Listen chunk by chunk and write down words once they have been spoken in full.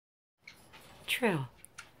Trill?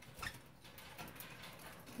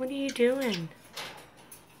 What are you doing?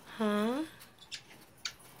 Huh?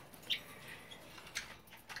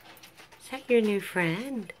 Is that your new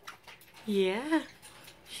friend? Yeah.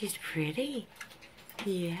 She's pretty.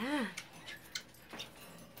 Yeah.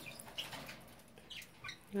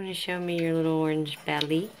 You want to show me your little orange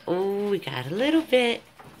belly? Oh, we got a little bit.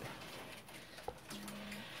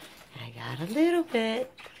 I got a little bit.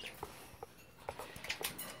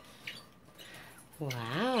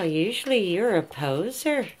 Wow, usually you're a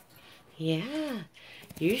poser. Yeah,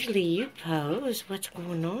 usually you pose. What's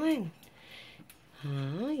going on?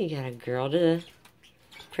 Huh? You got a girl to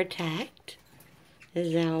protect?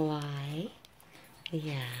 Is that why?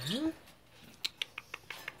 Yeah.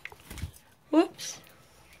 Whoops.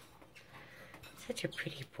 Such a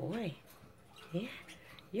pretty boy. Yeah.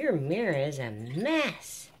 Your mirror is a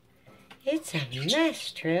mess. It's a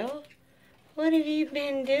mess, Trill. What have you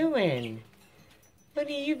been doing? What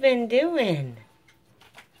have you been doing?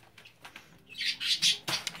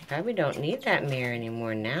 Probably don't need that mirror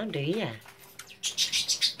anymore now, do ya?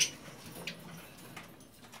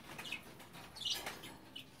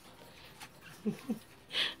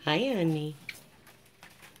 Hi, honey.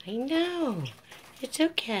 I know. It's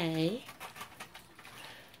okay.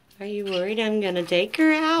 Are you worried I'm gonna take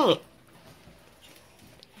her out?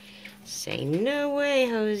 Say no way,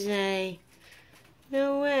 Jose.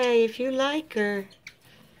 No way, if you like her.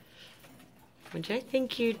 Which I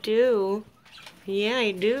think you do. Yeah,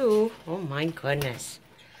 I do. Oh my goodness.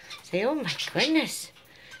 Say, oh my goodness.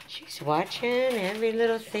 She's watching every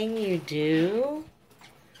little thing you do.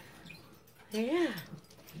 Yeah.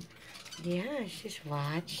 Yeah, she's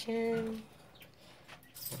watching.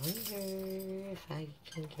 I wonder if I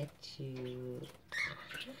can get you.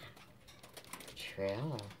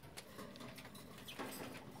 Trill.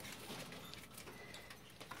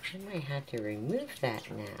 I might have to remove that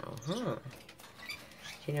now, huh?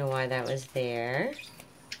 Do you know why that was there?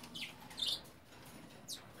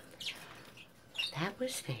 That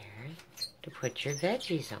was there to put your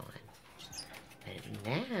veggies on. But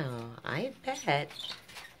now, I bet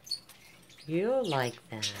you'll like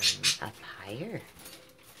them up higher.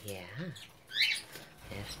 Yeah.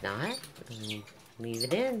 If not, leave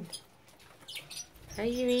it in. Are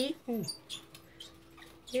you eating?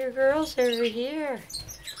 Your girl's over here.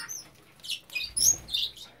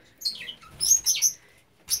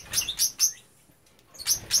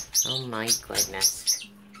 Oh my goodness.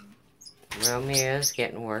 Romeo's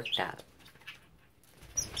getting worked up.